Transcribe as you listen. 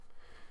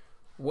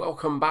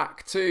Welcome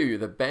back to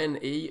the Ben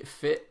E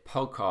Fit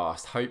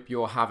podcast. Hope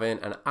you're having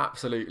an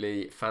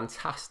absolutely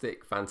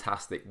fantastic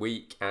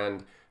week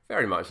and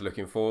very much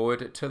looking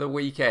forward to the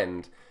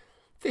weekend.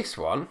 This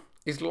one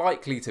is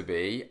likely to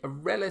be a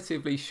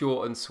relatively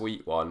short and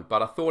sweet one,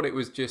 but I thought it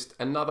was just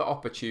another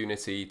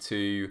opportunity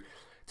to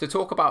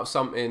talk about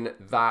something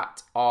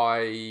that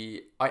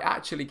I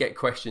actually get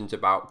questions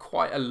about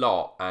quite a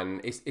lot,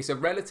 and it's a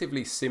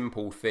relatively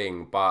simple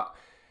thing, but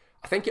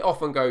I think it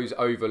often goes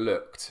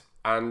overlooked.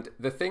 And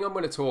the thing I'm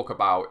going to talk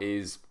about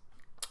is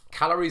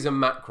calories and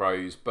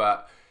macros,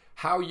 but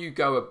how you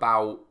go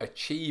about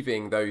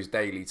achieving those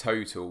daily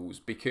totals.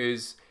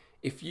 Because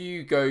if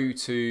you go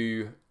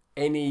to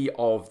any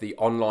of the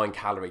online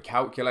calorie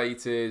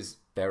calculators,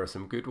 there are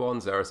some good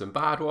ones, there are some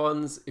bad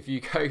ones. If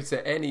you go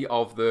to any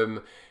of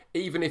them,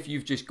 even if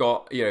you've just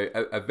got,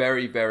 a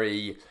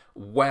very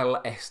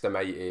well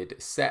estimated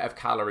set of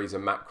calories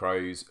and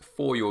macros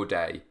for your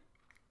day,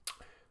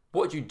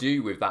 what do you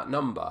do with that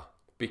number?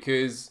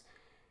 Because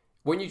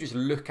when you just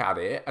look at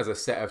it as a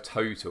set of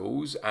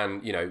totals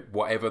and,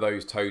 whatever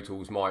those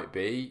totals might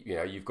be,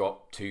 you've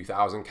got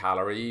 2,000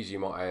 calories, you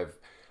might have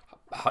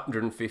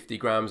 150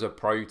 grams of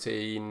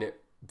protein,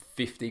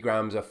 50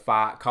 grams of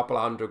fat, couple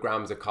of hundred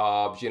grams of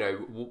carbs,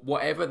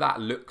 whatever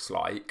that looks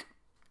like,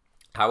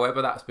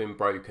 however that's been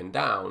broken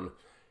down,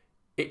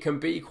 it can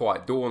be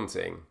quite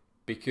daunting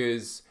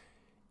because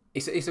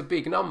it's a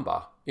big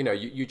number.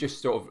 You're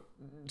just sort of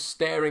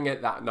staring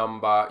at that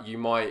number. You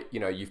might,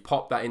 you've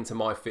popped that into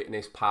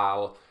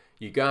MyFitnessPal,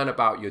 you're going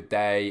about your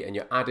day and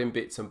you're adding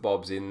bits and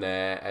bobs in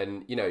there,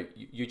 and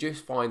you're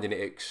just finding it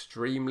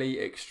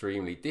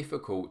extremely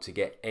difficult to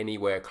get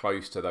anywhere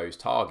close to those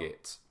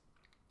targets.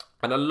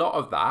 And a lot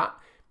of that,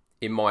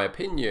 in my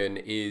opinion,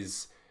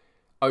 is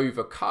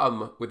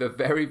overcome with a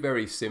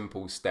very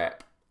simple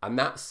step. And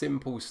that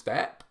simple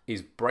step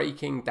is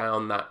breaking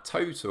down that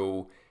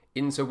total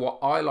into what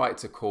I like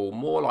to call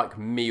more like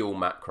meal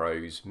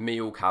macros,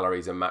 meal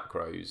calories and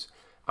macros.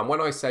 And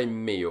when I say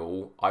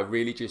meal, I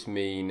really just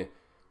mean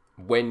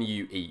when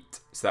you eat.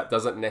 So that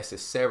doesn't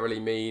necessarily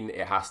mean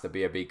it has to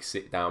be a big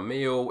sit down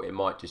meal. It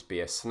might just be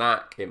a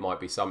snack. It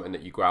might be something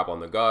that you grab on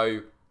the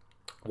go.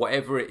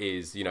 Whatever it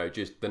is,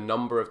 just the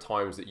number of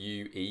times that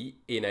you eat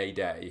in a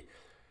day.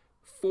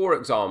 For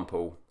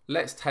example,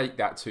 let's take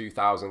that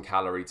 2,000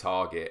 calorie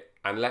target.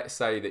 And let's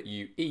say that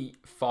you eat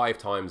 5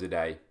 times a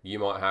day. You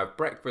might have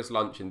breakfast,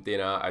 lunch and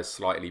dinner as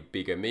slightly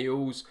bigger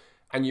meals.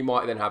 And you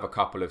might then have a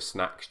couple of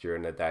snacks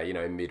during the day,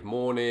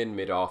 mid-morning,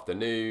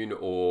 mid-afternoon,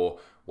 or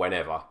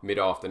whenever.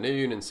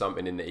 Mid-afternoon and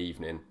something in the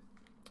evening.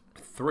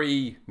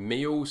 3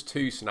 meals,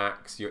 2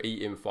 snacks, you're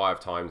eating 5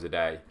 times a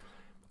day.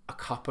 A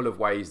couple of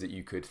ways that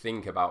you could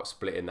think about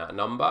splitting that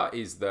number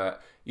is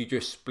that you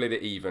just split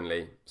it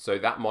evenly. So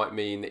that might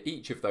mean that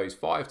each of those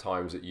 5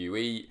 times that you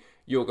eat,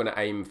 you're going to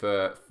aim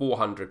for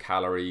 400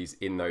 calories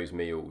in those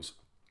meals.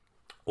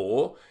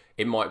 Or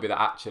it might be that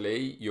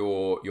actually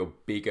your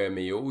bigger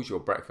meals, your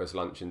breakfast,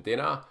 lunch and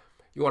dinner,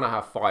 you want to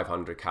have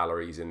 500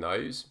 calories in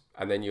those.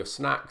 And then your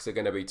snacks are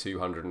going to be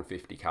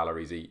 250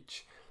 calories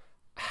each.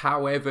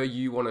 However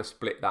you want to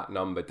split that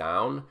number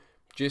down,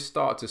 just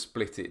start to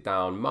split it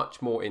down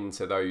much more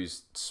into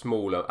those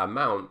smaller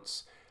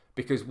amounts,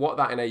 because what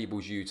that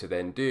enables you to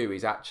then do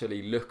is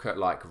actually look at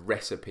like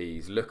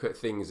recipes, look at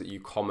things that you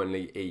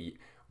commonly eat,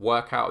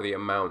 work out the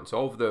amounts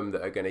of them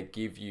that are going to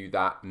give you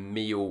that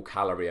meal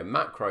calorie and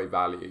macro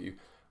value,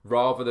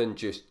 rather than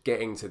just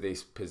getting to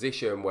this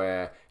position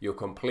where you're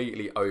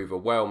completely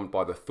overwhelmed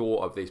by the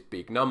thought of this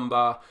big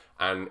number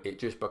and it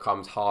just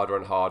becomes harder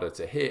and harder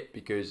to hit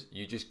because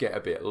you just get a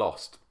bit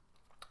lost.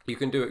 You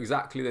can do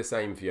exactly the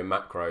same for your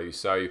macros.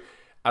 So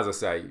as I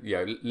say,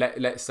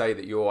 let's say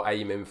that you're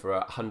aiming for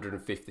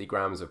 150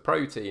 grams of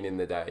protein in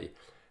the day.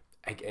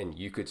 Again,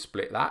 you could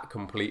split that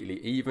completely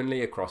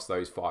evenly across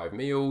those 5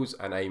 meals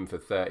and aim for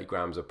 30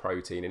 grams of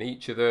protein in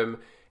each of them.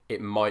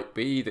 It might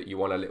be that you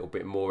want a little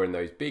bit more in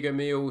those bigger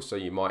meals, so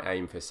you might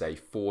aim for, say,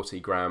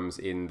 40 grams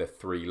in the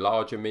 3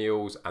 larger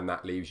meals, and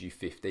that leaves you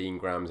 15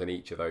 grams in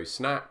each of those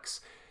snacks.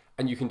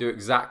 And you can do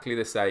exactly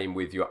the same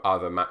with your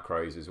other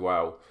macros as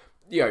well.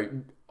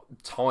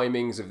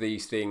 Timings of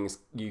these things,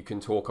 you can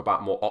talk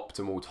about more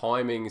optimal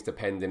timings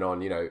depending on,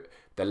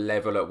 the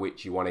level at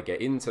which you want to get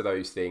into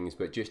those things.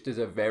 But just as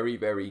a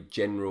very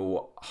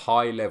general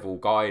high level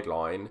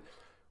guideline,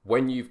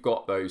 when you've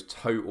got those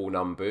total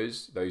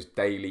numbers, those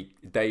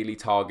daily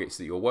targets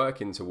that you're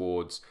working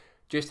towards,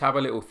 just have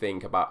a little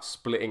think about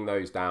splitting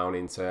those down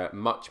into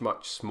much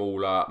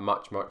smaller,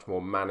 much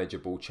more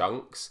manageable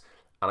chunks.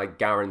 And I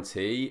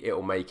guarantee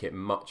it'll make it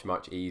much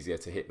easier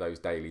to hit those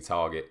daily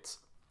targets.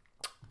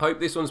 Hope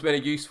this one's been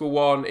a useful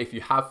one. If you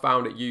have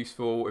found it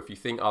useful, if you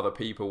think other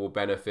people will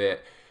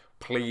benefit,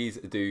 please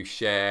do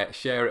share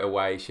it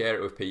away, share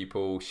it with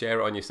people,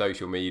 share it on your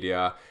social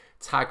media,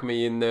 tag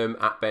me in them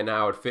at Ben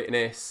Howard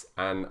Fitness,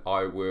 and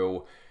I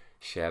will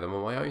share them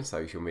on my own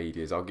social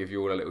medias. I'll give you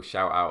all a little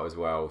shout out as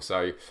well.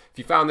 So if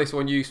you found this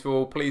one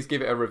useful, please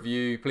give it a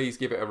review, please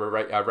give it a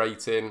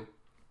rating.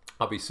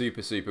 I'll be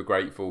super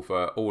grateful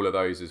for all of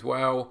those as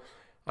well.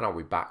 And I'll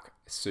be back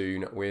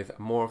soon with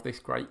more of this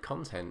great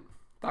content.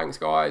 Thanks,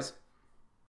 guys.